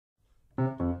For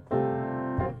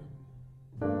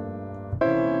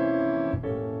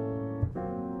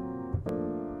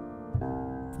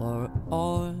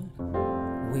all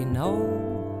we know,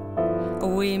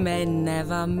 we may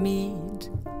never meet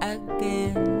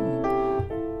again.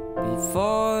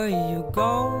 Before you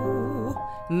go,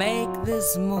 make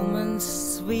this moment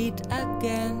sweet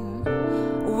again.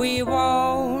 We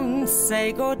won't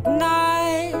say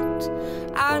goodnight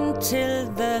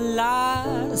until the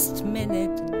last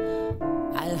minute.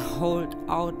 I'll hold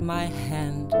out my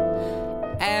hand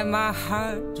and my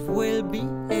heart will be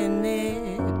in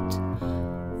it.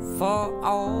 For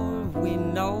all we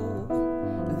know,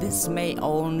 this may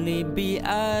only be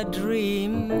a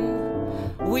dream.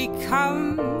 We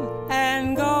come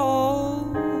and go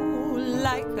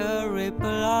like a ripple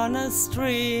on a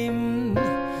stream.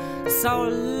 So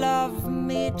love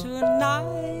me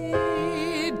tonight.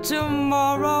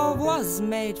 Tomorrow was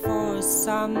made for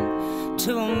some.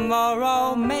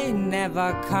 Tomorrow may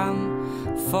never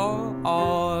come, for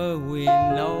all we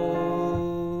know.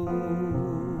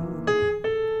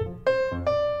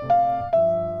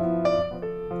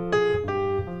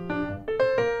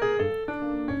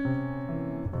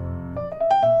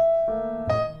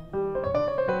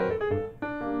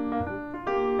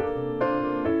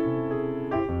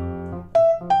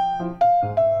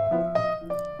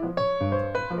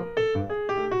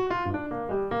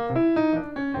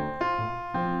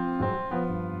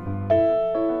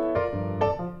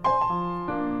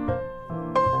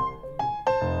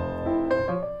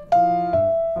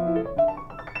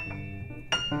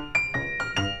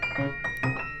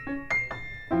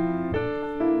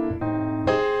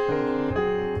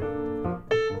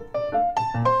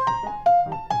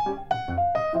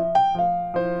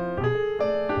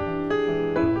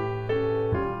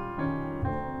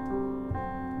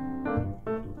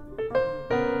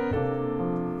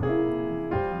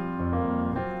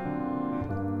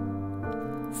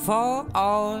 For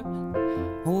all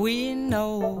we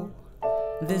know,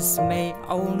 this may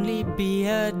only be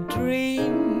a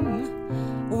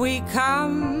dream. We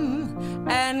come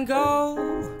and go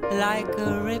like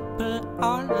a ripple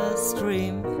on a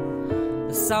stream.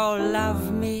 So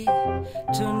love me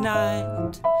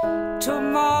tonight.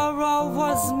 Tomorrow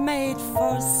was made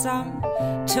for some.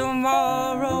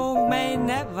 Tomorrow may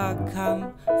never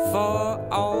come, for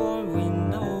all we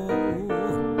know.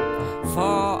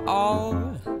 For all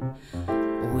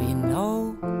we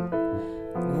know,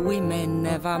 we may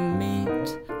never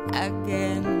meet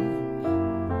again.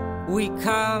 We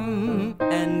come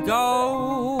and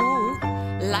go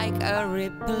like a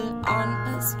ripple on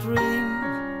a stream.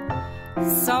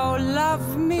 So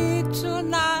love me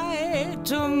tonight.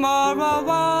 Tomorrow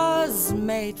was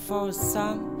made for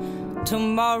some.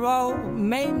 Tomorrow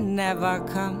may never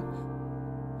come,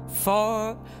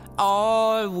 for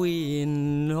all we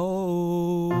know.